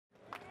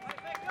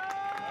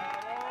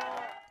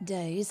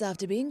Days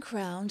after being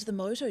crowned the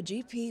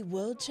MotoGP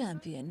world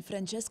champion,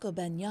 Francesco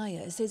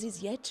Bagnaia says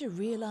he's yet to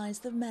realise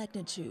the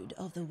magnitude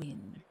of the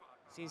win.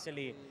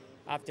 Sincerely,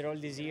 after all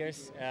these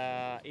years,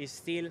 it's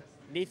still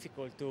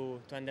difficult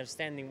to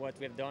understanding what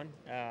we've done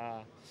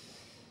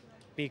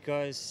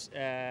because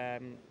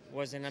it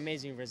was an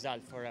amazing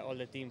result for all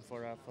the team,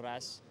 for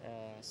us.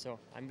 So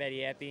I'm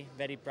very happy,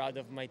 very proud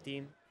of my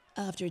team.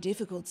 After a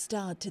difficult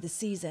start to the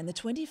season, the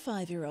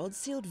 25-year-old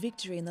sealed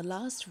victory in the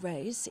last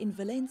race in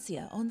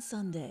Valencia on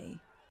Sunday.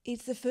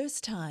 It's the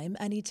first time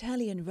an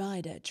Italian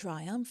rider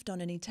triumphed on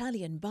an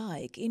Italian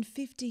bike in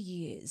 50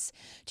 years.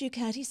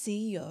 Ducati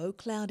CEO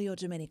Claudio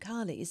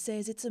Domenicali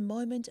says it's a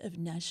moment of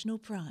national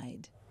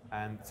pride.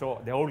 And so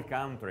the whole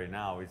country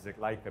now is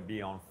like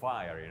be on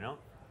fire,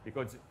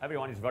 because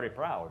everyone is very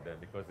proud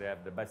because they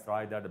have the best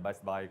rider, the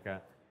best bike.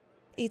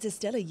 It's a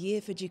stellar year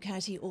for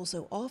Ducati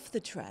also off the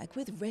track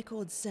with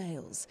record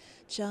sales.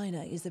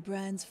 China is the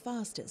brand's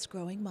fastest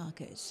growing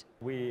market.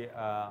 We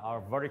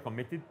are very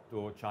committed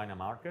to China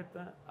market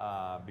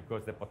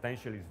because the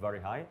potential is very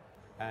high.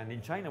 And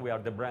in China we are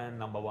the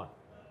brand #1,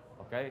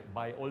 okay,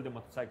 by all the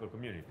motorcycle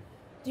community.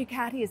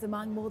 Ducati is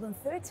among more than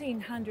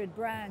 1,300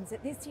 brands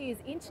at this year's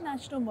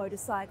International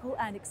Motorcycle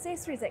and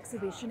Accessories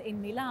Exhibition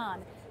in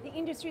Milan, the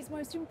industry's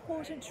most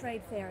important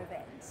trade fair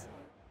event.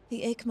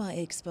 The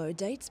EICMA Expo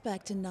dates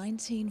back to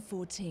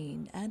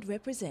 1914 and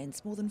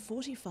represents more than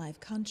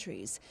 45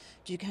 countries.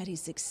 Ducati's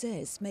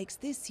success makes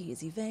this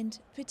year's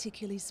event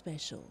particularly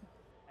special.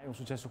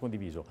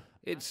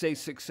 It's a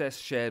success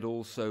shared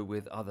also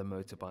with other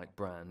motorbike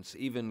brands.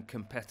 Even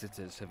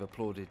competitors have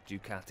applauded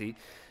Ducati,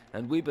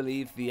 and we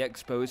believe the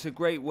Expo is a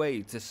great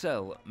way to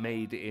sell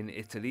Made in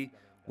Italy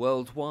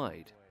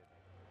worldwide.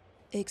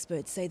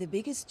 Experts say the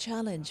biggest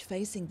challenge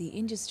facing the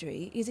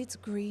industry is its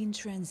green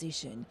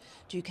transition.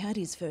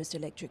 Ducati's first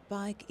electric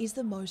bike is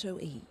the Moto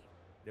E.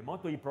 The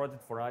Moto E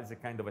project for us is a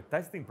kind of a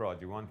testing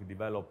project. We want to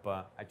develop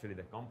actually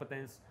the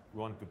competence. We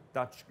want to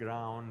touch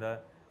ground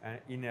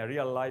in a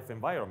real-life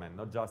environment,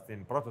 not just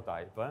in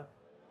prototype.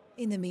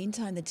 In the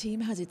meantime, the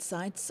team has its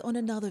sights on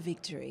another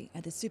victory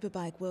at the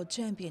Superbike World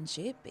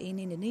Championship in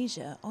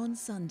Indonesia on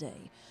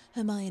Sunday.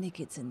 Hermione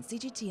Kitson,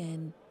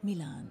 CGTN,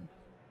 Milan.